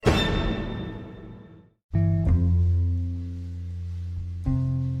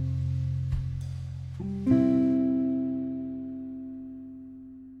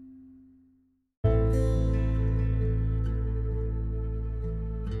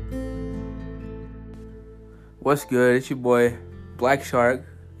What's good? It's your boy Black Shark,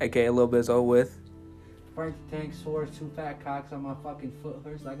 aka Lil Bizzo with FrankTheTanks First, 2 fat cocks on my fucking foot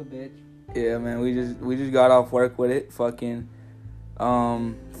hurts like a bitch. Yeah, man. We just got off work with it. Fucking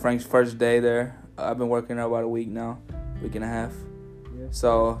Frank's first day there. I've been working there about a week now, week and a half. Yeah.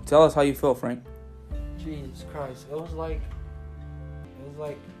 So tell us how you feel, Frank. Jesus Christ, it was like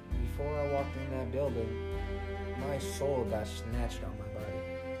before I walked in that building, my soul got snatched on my body.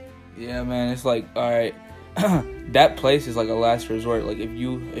 Yeah, man. It's like, all right. That place is like a last resort. Like if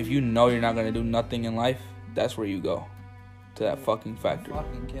you know you're not gonna do nothing in life, that's where you go, to that fucking factory.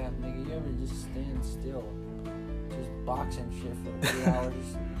 Fucking cat, nigga. You ever just stand still, just boxing shit for 3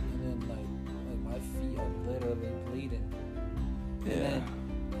 hours, and then like my feet are literally bleeding. Yeah. And then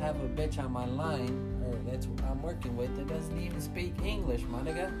have a bitch on my line, or that's what I'm working with, that doesn't even speak English, my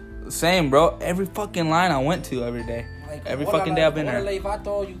nigga. Same, bro. Every fucking line I went to every day. Like, every fucking day I've been there.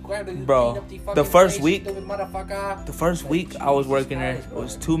 Bro, the first week I was working there, it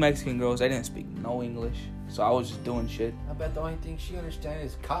was 2 Mexican girls. They didn't speak no English, so I was just doing shit. I bet the only thing she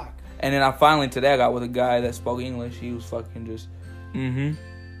understands is cock. And then today I got with a guy that spoke English. He was fucking just, can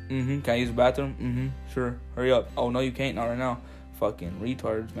I use the bathroom? Sure. Hurry up. Oh, no, you can't. Not right now. Fucking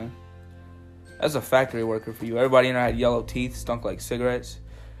retards, man. That's a factory worker for you. Everybody in there had yellow teeth, stunk like cigarettes.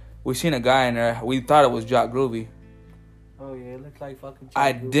 We seen a guy in there. We thought it was Jock Groovy. Oh, yeah, it looked like fucking Jock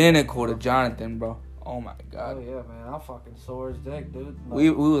Identical to Jonathan, bro. Oh, my God. Oh, yeah, man. I'm fucking sore as dick, dude. Like, we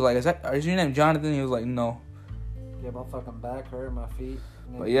was like, is your name Jonathan? He was like, no. Yeah, my fucking back hurt, my feet.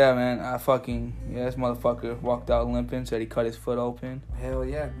 But yeah, man, this motherfucker walked out limping, said he cut his foot open. Hell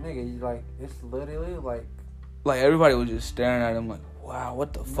yeah, nigga. Like, it's literally like everybody was just staring at him like, wow,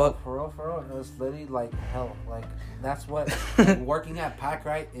 what the fuck? For real. It was literally like hell. Like, that's what like, working at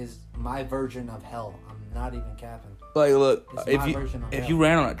Packrite is my version of hell. I'm not even capping. Like, look, if you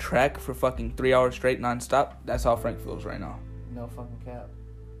ran on a track for fucking 3 hours straight nonstop, that's how Frank feels right now. No fucking cap.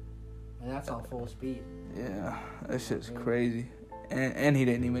 And that's on full speed. Yeah, that shit's crazy. And he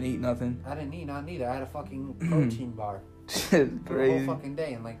didn't even eat nothing. I didn't eat nothing either. I had a fucking protein bar. Shit's crazy. The whole fucking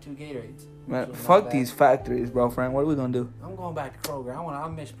day and like 2 Gatorades. Man, fuck these factories, bro, Frank. What are we gonna do? I'm going back to Kroger. I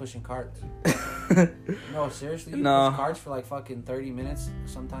miss pushing carts. No, seriously, push carts for like fucking 30 minutes,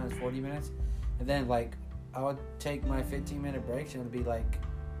 sometimes 40 minutes. And then like I would take my 15-minute breaks and it would be like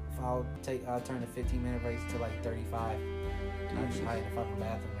I'll turn the 15-minute breaks to like 35. And I'd just hide in a fucking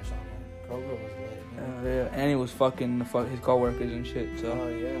bathroom or something. Kroger was lit. Yeah, and he was fucking his coworkers and shit. So. Oh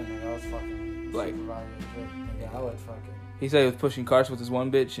yeah, nigga, I was fucking like. Nigga, I would fucking. He said he was pushing carts with his one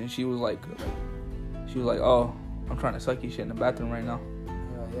bitch, and she was like, "Oh, I'm trying to suck your shit in the bathroom right now."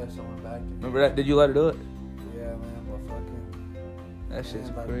 Yeah, someone back there. Remember that? Did you let her do it? Yeah, man, but fucking. That shit's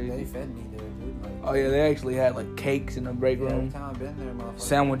like, crazy. They fed me there, dude. Like, oh yeah, they actually had like cakes in the break room. Every time I've been there, motherfucker.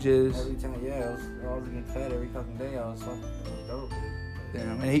 Sandwiches. Every time, I was getting fed every fucking day. I was fucking dope, dude.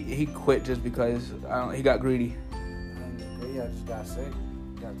 Damn, and he quit just because he got greedy. I didn't get greedy. I just got sick,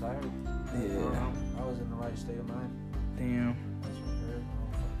 got tired. Yeah. I was in the right state of mind. Damn.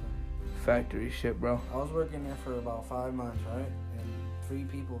 Factory shit, bro. I was working there for about 5 months, right? And 3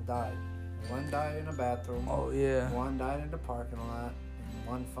 people died. 1 died in a bathroom. Oh yeah. 1 died in the parking lot, and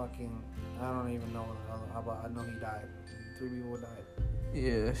 1 fucking I don't even know what the other. I know he died. 3 people died.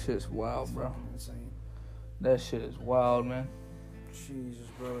 Yeah, that shit's wild, That's bro. Insane. That shit is wild, man. Jesus,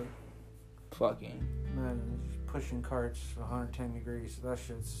 brother. Fucking. Man, just pushing carts 110 degrees. That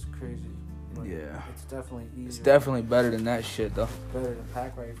shit's crazy. Like, yeah. It's definitely easier. It's definitely better than that shit, though. Better than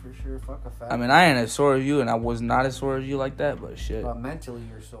Packrite for sure. Fuck a fact. I mean, I ain't as sore as you, and I was not as sore as you like that, but shit. But mentally,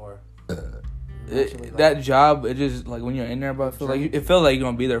 you're sore. That job, it just, like, when you're in there, but it feels like you're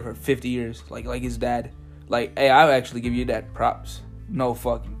gonna be there for 50 years. Like his dad. Like, hey, I'll actually give you that props. No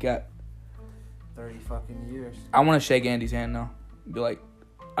fucking cap. 30 fucking years. I want to shake Andy's hand now. Be like,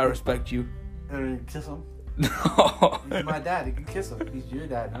 I respect you. And you kiss him. No. He's my dad. You can kiss him. He's your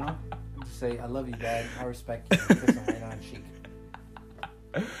dad, no? Just say, I love you, Dad. I respect you. Kiss him right on the cheek.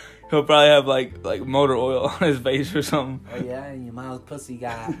 He'll probably have like motor oil on his face or something. Oh yeah, and your mom's pussy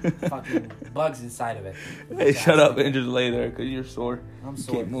got fucking bugs inside of it. Hey, shut up and just lay there because you're sore. I'm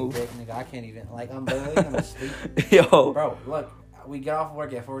sore. Can't move. Dick, nigga. I can't even. Like, I'm literally gonna sleep. Yo. Bro, look. We get off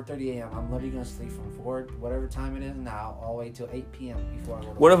work at 4:30 a.m. I'm literally gonna sleep from 4 whatever time it is now all the way till 8 p.m. before I go to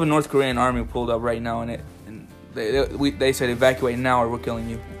work. What if a North Korean army pulled up right now and they said evacuate now or we're killing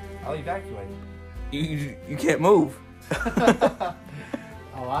you? I'll evacuate. You can't move. Oh,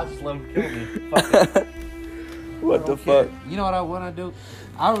 I'll just let them kill me. Fuck it. What the fuck? You know what I want to do?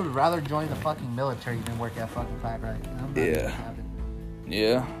 I would rather join the fucking military than work at fucking Packrite.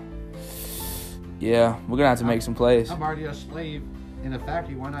 Yeah. Yeah, we're gonna have to make some plays. I'm already a slave in a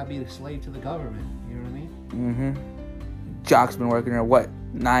factory. Why not be a slave to the government? You know what I mean? Mm-hmm. Jock's been working there, what,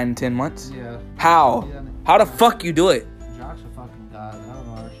 9-10 months? Yeah. How? Yeah, How the fuck you do it? Jock's a fucking god. I don't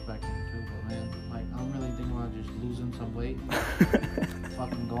know, I respect him too, but man, like, I'm really thinking about just losing some weight.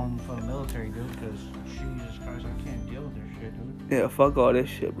 Fucking going for the military, dude, because Jesus Christ, I can't deal with this shit, dude. Yeah, fuck all this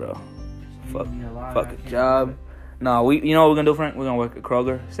shit, bro. Fuck a a job. No, you know what we're gonna do, Frank? We're gonna work at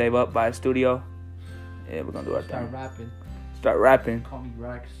Kroger, save up, buy a studio. Yeah, we're gonna do our thing. Start rapping. Call me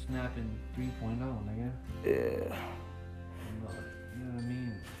Rack Snapping 3.0, nigga. Yeah. You know what I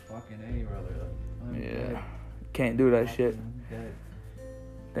mean? Fucking A, brother. I'm dead. Can't do that shit. I'm dead.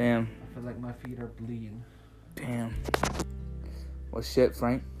 Damn. I feel like my feet are bleeding. Damn. Well, shit,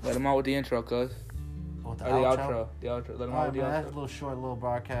 Frank. Let him out with the intro, cuz. Oh, the outro. The outro. Let him out with the outro. That's a little short, little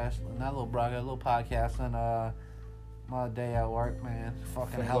broadcast. Not a little broadcast, a little podcast on my day at work, man.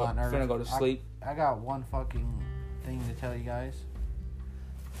 Fucking hell on earth. Finna go to sleep. I got one fucking thing to tell you guys.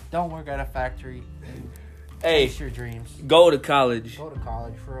 Don't work at a factory. Chase your dreams. Go to college. Go to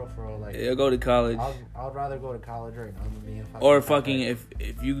college, for real. Like, yeah, go to college. I'd rather go to college right now than being fucking. Or fucking, if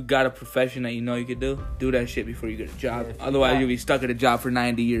you got a profession that you know you could do that shit before you get a job. Yeah, otherwise, you'll be stuck at a job for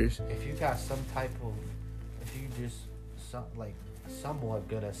 90 years. If you got some type of, if you just somewhat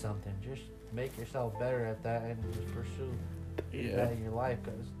good at something, just make yourself better at that and just pursue that in your life.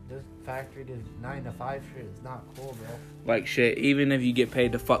 Because this factory, this 9-to-5 shit is not cool, bro. Like shit, even if you get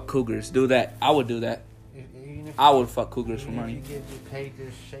paid to fuck cougars, do that. I would do that. I would fuck cougars for money. If you get paid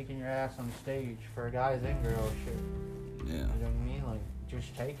just shaking your ass on stage for guys and girls, shit. Yeah. You know what I mean? Like,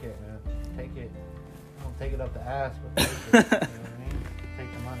 just take it, man. Take it. Don't take it up the ass, but take it. You know what I mean?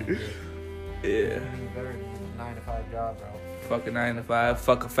 Take the money, dude. Yeah. It's better than a 9-to-5 job, bro. Fuck a 9-to-5.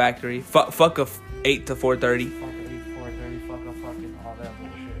 Fuck a factory. Fuck a 8 to 4:30. Fuck a 8 to 4:30. Fuck a fucking all that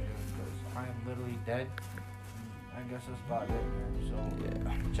bullshit. Because I am literally dead. I guess that's about it, man. So,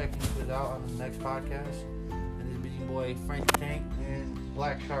 check these out on the next podcast. Boy, Frank the Tank, and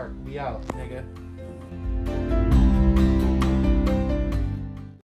Black Shark. We out, nigga.